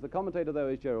conditions. The commentator, though,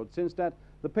 is Gerald Sinstadt.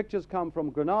 The pictures come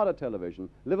from Granada Television,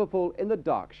 Liverpool in the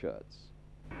dark shirts.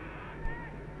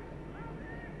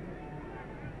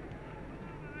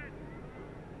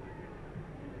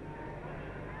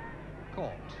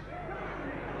 Caught.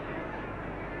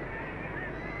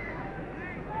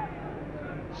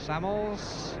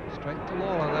 Samuels, straight to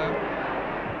Lawler, though.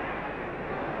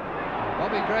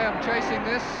 Bobby Graham chasing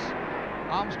this,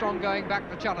 Armstrong going back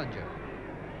to challenger.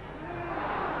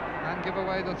 And give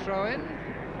away the throw-in.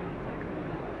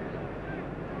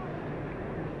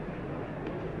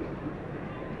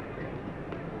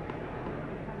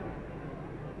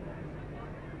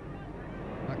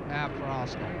 McNabb for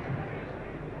Arsenal.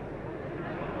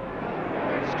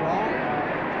 Strong.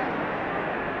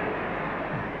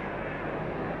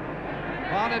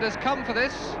 Barnett has come for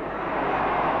this.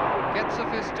 Gets a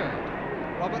fist to it.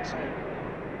 Robertson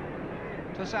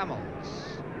to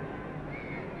Samuels.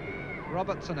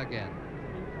 Robertson again.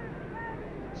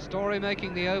 Story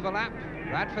making the overlap.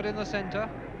 Radford in the centre.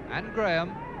 And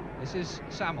Graham. This is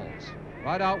Samuels.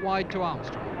 Right out wide to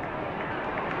Armstrong.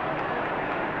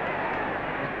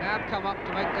 McNabb come up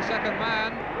to make the second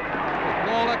man.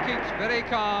 Lawler keeps very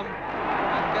calm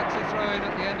and gets a throw in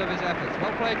at the end of his efforts.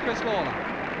 Well played, Chris Lawler.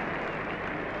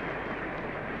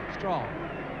 Strong.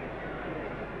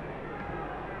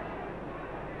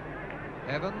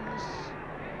 Evans.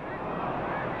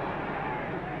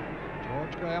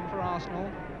 George Graham for Arsenal.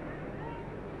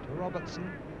 To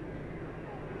Robertson.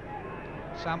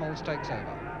 Samuels takes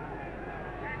over.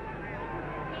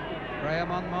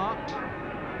 Graham unmarked.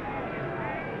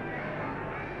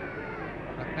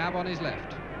 McNabb on his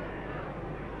left.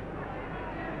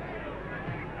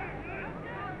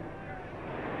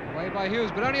 Away by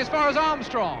Hughes, but only as far as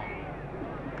Armstrong.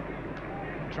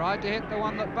 Tried to hit the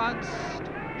one that bounced.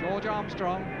 George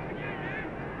Armstrong.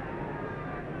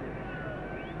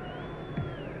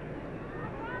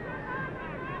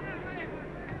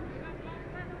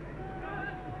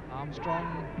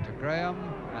 Armstrong to Graham,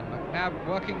 and McNabb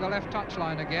working the left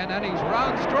touchline again, and he's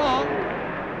round strong.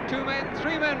 2 men,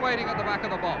 3 men waiting at the back of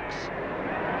the box.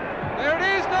 There it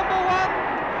is, number 1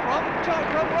 from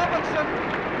Robertson.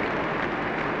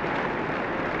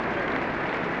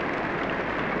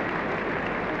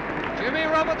 Jimmy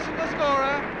Robertson, the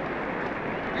scorer.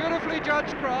 Beautifully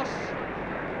judged cross.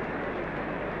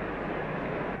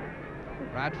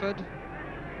 Radford.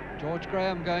 George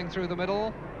Graham going through the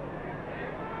middle.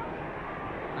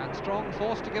 And Strong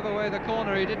forced to give away the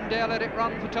corner. He didn't dare let it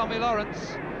run for Tommy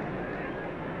Lawrence.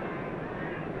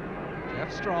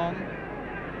 Jeff Strong,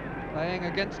 playing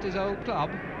against his old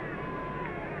club.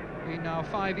 Been now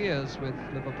 5 years with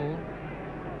Liverpool.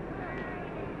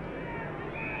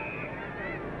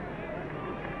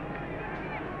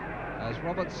 As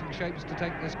Robertson shapes to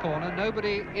take this corner,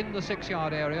 nobody in the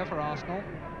 6-yard area for Arsenal.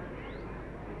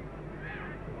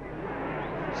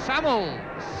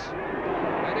 Samuels,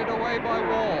 headed away by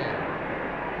Wall.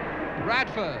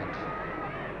 Radford,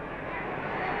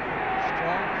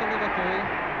 strong for Liverpool,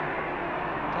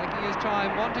 taking his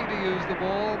time, wanting to use the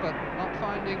ball, but not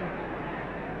finding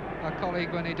a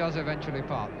colleague when he does eventually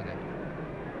part with it.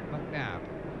 McNabb,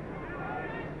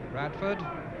 Radford.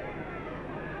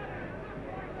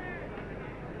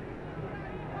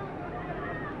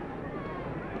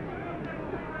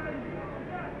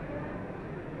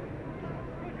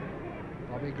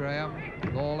 Bobby Graham,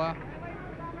 Lawler,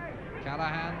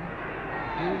 Callahan,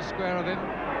 Hughes square of him.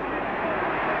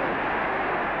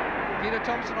 Peter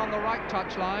Thompson on the right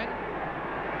touchline.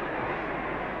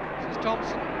 This is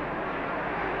Thompson.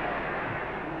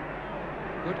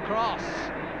 Good cross.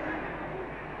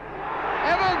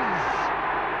 Evans!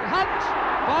 Hunt!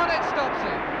 Barnett stops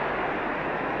it.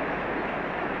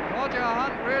 Roger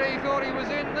Hunt really thought he was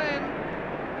in then.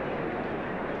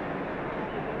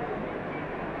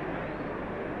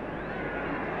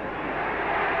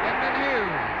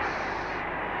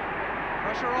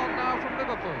 Pressure on now from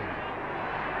Liverpool.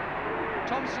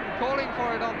 Thompson calling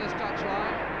for it on this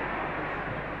touchline.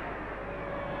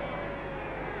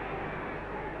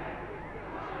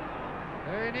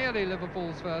 Very nearly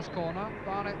Liverpool's first corner.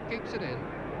 Barnett keeps it in.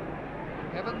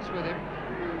 Evans with him.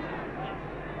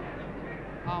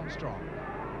 Armstrong.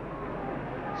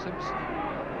 Simpson.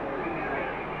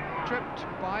 Tripped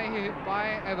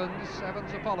by Evans.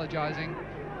 Evans apologising.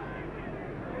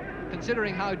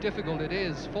 Considering how difficult it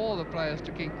is for the players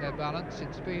to keep their balance,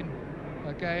 it's been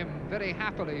a game very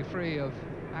happily free of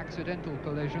accidental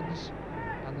collisions,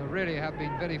 and there really have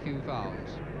been very few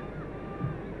fouls.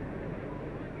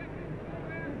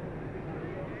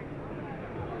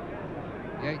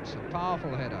 Yates, a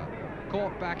powerful header,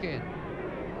 caught back in.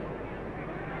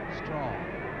 Strong.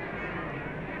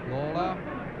 Lawler.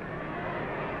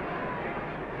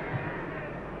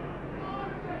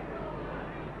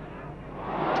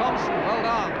 Well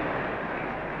done.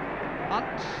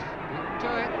 Hunt, beaten to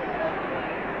it.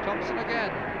 Thompson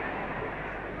again.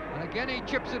 And again he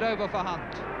chips it over for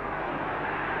Hunt.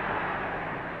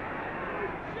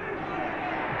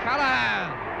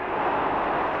 Callahan.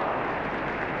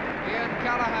 Ian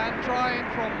Callahan trying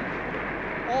from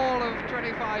all of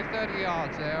 25, 30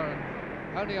 yards there,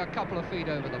 and only a couple of feet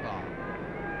over the bar.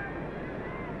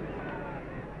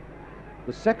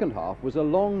 The second half was a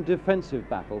long defensive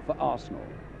battle for Arsenal.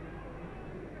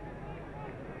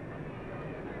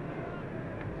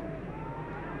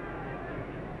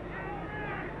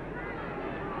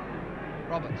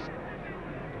 Robertson.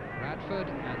 Radford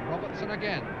and Robertson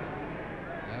again.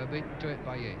 No, beaten to it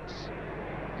by Yates.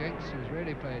 Yates, who's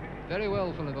really played very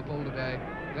well for Liverpool today,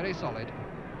 very solid.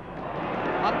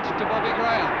 Hunt to Bobby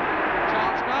Graham.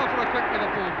 Chance now for a quick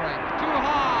Liverpool break. Too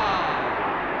high.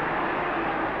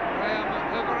 Graham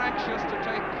over anxious to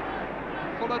take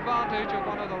full advantage of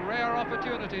one of the rare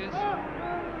opportunities.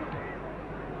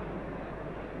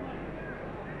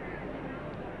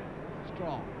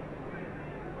 strong.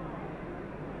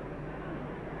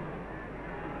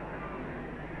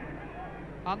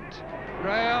 Hunt,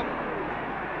 Graham.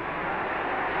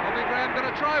 Bobby Graham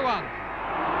going to try one.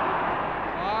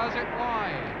 Fires it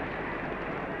wide.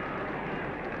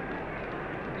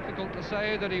 Difficult to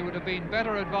say that he would have been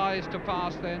better advised to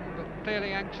pass then, but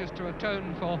clearly anxious to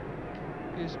atone for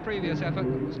his previous effort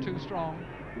that was too strong.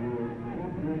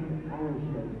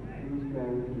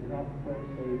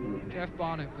 Jeff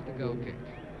Barnett with the goal kick.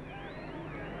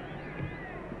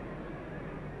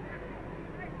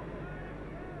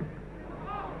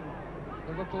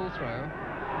 Liverpool throw.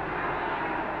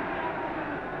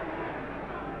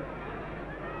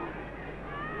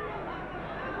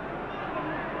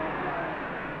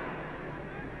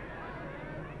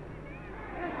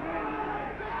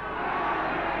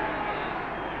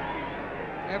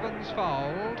 Evans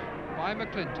fouled by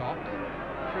McClintock.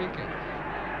 Free kick.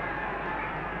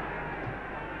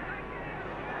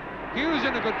 Hughes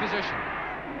in a good position.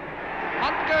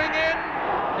 Hunt going in.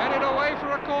 Headed away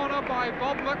for a corner by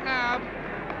Bob McNabb.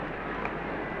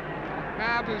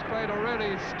 McNabb, who's played a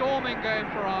really storming game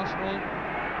for Arsenal.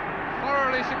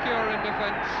 Thoroughly secure in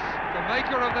defence. The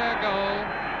maker of their goal.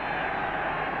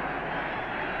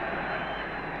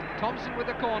 Thompson with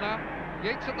the corner.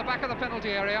 Yates at the back of the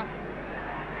penalty area.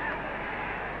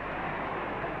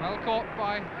 Well caught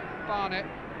by Barnett.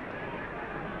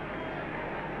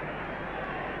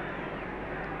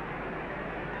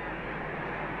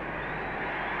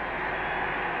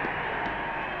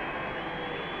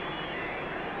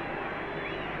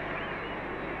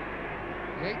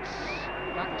 Yates,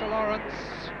 back to Lawrence.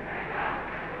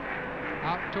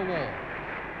 Out to Wall.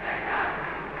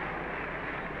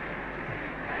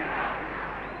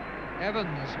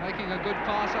 Evans making a good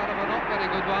pass out of a not very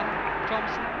good one.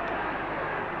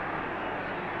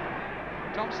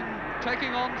 Thompson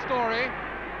taking on Story.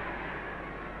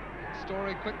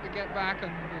 Story quick to get back,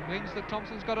 and it means that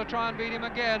Thompson's got to try and beat him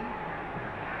again.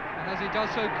 And as he does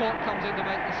so, Court comes in to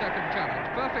make the second challenge.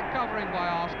 Perfect covering by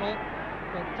Arsenal,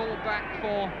 but pulled back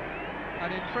for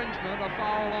an infringement, a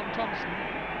foul on Thompson.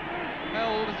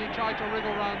 Held as he tried to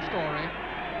wriggle round Story.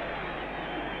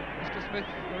 Mr. Smith,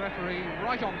 the referee,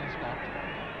 right on the spot.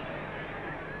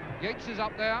 Yates is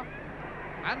up there,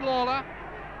 and Lawler.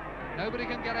 Nobody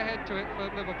can get ahead to it for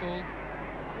Liverpool.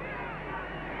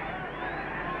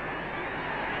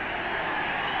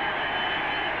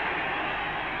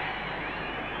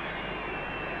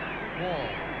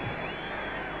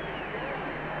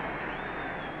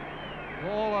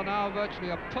 Wall are now virtually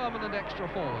a permanent extra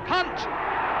forward. Hunt!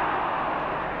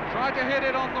 Tried to hit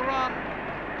it on the run.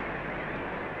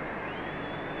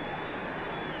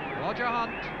 Roger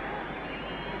Hunt.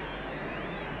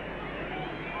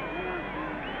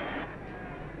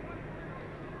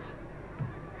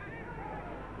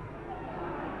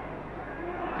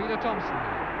 Peter Thompson,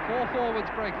 4 forwards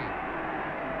breaking.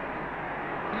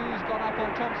 Hughes got up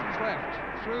on Thompson's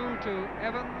left, through to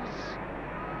Evans,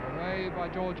 away by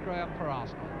George Graham for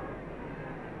Arsenal.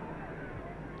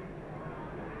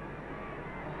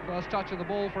 First touch of the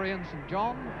ball for Ian St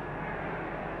John.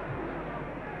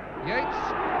 Yates,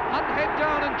 Hunt head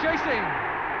down and chasing.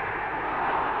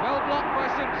 Well blocked by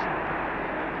Simpson.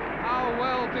 How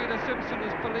well Peter Simpson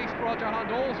has policed Roger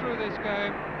Hunt all through this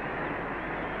game.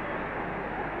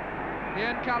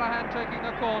 Ian Callaghan taking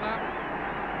a corner.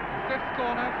 5th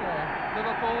corner for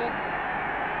Liverpool.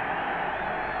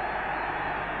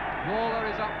 Waller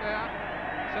is up there.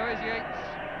 So is Yates.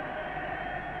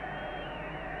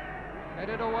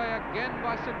 Headed away again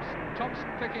by Simpson.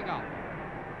 Thompson picking up.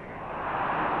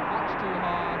 Much too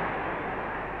hard.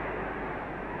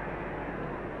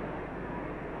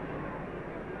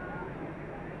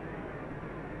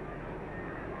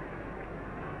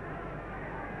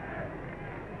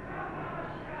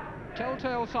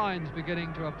 Telltale signs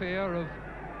beginning to appear of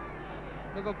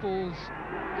Liverpool's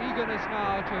eagerness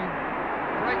now to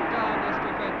break down this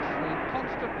defence. The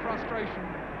constant frustration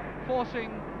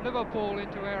forcing Liverpool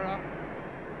into error.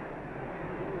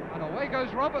 And away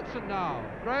goes Robertson now.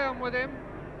 Graham with him.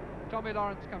 Tommy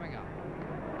Lawrence coming up.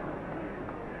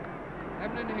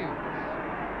 Emlyn Hughes.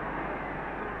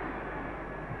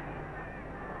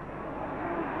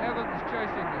 Evans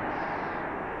chasing this.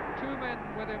 2 men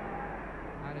with him.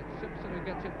 And it's Simpson who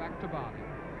gets it back to Barney.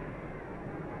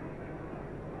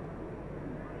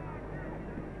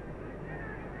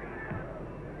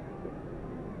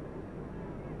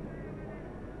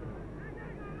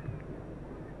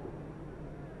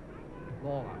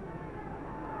 Lawler.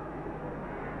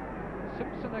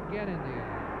 Simpson again in the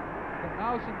air. But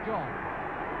now St John.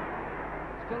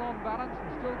 Still on balance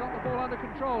and still got the ball under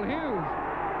control. Hughes.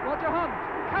 Roger Hunt.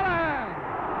 Callaghan.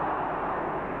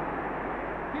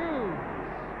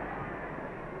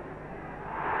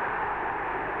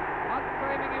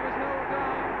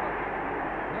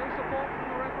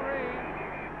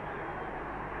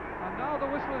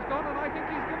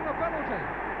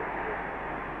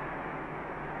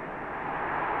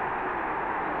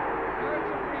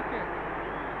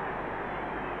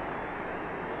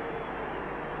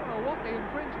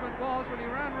 was when he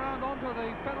ran round onto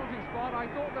the penalty spot. I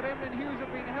thought that Emlyn Hughes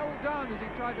had been held down as he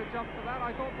tried to jump for that.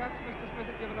 I thought perhaps Mr. Smith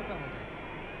had given a penalty.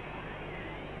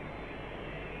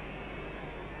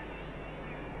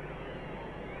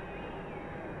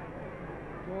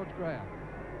 George Graham,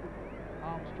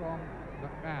 Armstrong,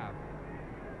 McNabb.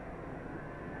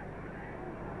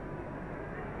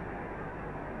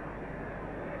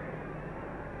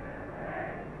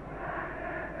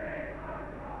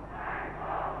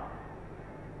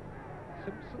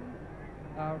 Simpson,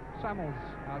 Samuels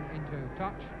out into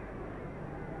touch.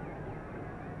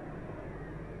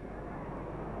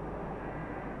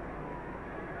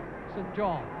 St.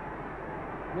 John,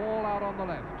 Wall out on the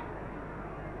left.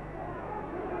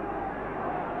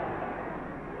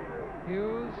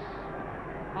 Hughes,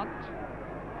 Hunt.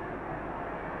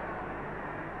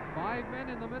 5 men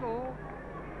in the middle.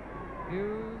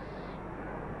 Hughes,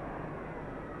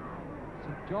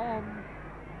 St. John.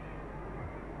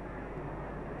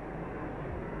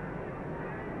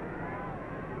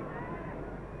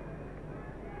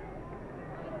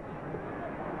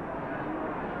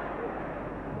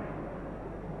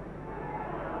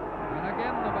 And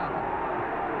again the battle.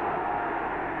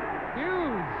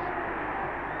 Hughes.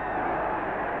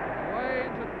 Away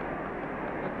into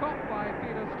the cop by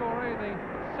Peter Storey, the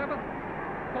 7th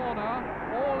corner,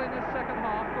 all in his second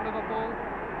half for Liverpool.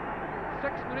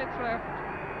 6 minutes left.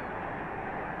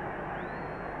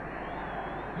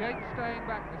 Yates staying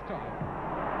back this time.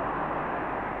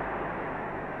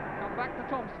 Come back to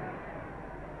Thompson.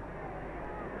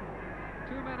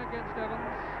 2 men against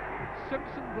Evans.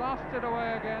 Simpson blasts it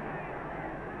away again.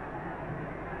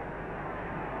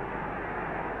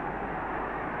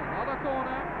 Another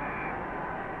corner.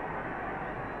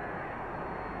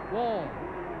 Wall.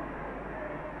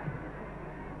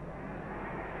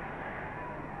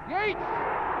 Yates!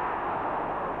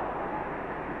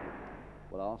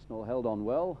 Well, Arsenal held on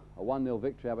well. A 1-0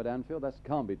 victory up at Anfield. That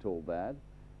can't be too bad.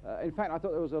 In fact, I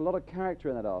thought there was a lot of character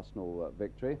in that Arsenal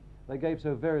victory. They gave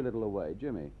so very little away.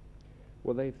 Jimmy?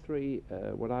 Well, they've 3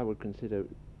 what I would consider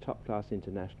top-class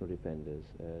international defenders,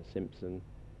 Simpson,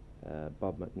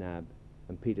 Bob McNabb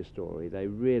and Peter Storey. They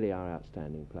really are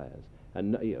outstanding players.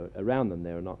 And around them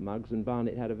there are not mugs, and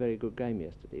Barnett had a very good game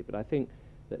yesterday. But I think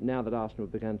that now that Arsenal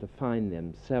have begun to find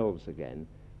themselves again,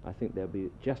 I think they'll be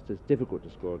just as difficult to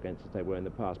score against as they were in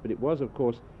the past. But it was, of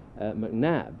course,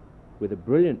 McNabb with a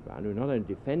brilliant run, who not only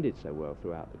defended so well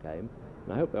throughout the game,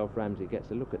 and I hope Alf Ramsey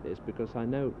gets a look at this, because I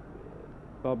know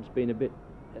Bob's been a bit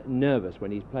nervous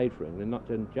when he's played for England, not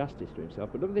done justice to himself.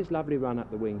 But look at this lovely run up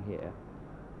the wing here.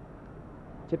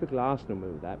 Typical Arsenal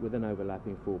move, that, with an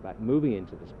overlapping fullback moving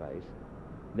into the space.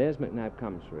 There's McNabb,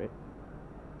 comes for it,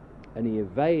 and he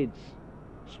evades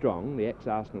Strong, the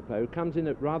ex-Arsenal player, who comes in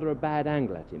at rather a bad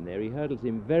angle at him there. He hurdles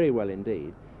him very well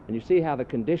indeed, and you see how the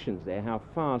conditions there, how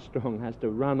far Strong has to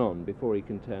run on before he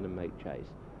can turn and make chase.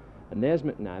 And there's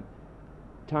McNabb,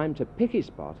 time to pick his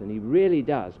spot, and he really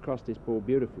does cross this ball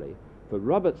beautifully for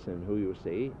Robertson, who you'll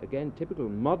see, again, typical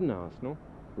modern Arsenal,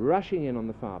 rushing in on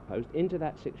the far post into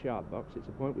that 6-yard box. It's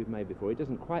a point we've made before. He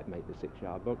doesn't quite make the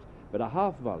 6-yard box, but a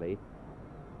half volley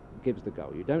gives the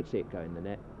goal. You don't see it go in the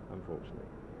net, unfortunately.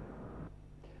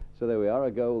 So there we are,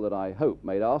 a goal that I hope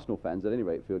made Arsenal fans at any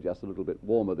rate feel just a little bit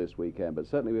warmer this weekend. But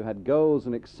certainly we've had goals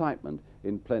and excitement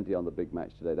in plenty on the big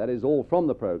match today. That is all from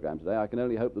the programme today. I can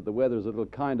only hope that the weather is a little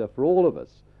kinder for all of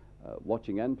us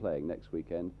watching and playing next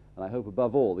weekend. And I hope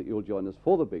above all that you'll join us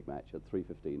for the big match at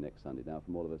 3:15 next Sunday. Now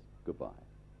from all of us, goodbye.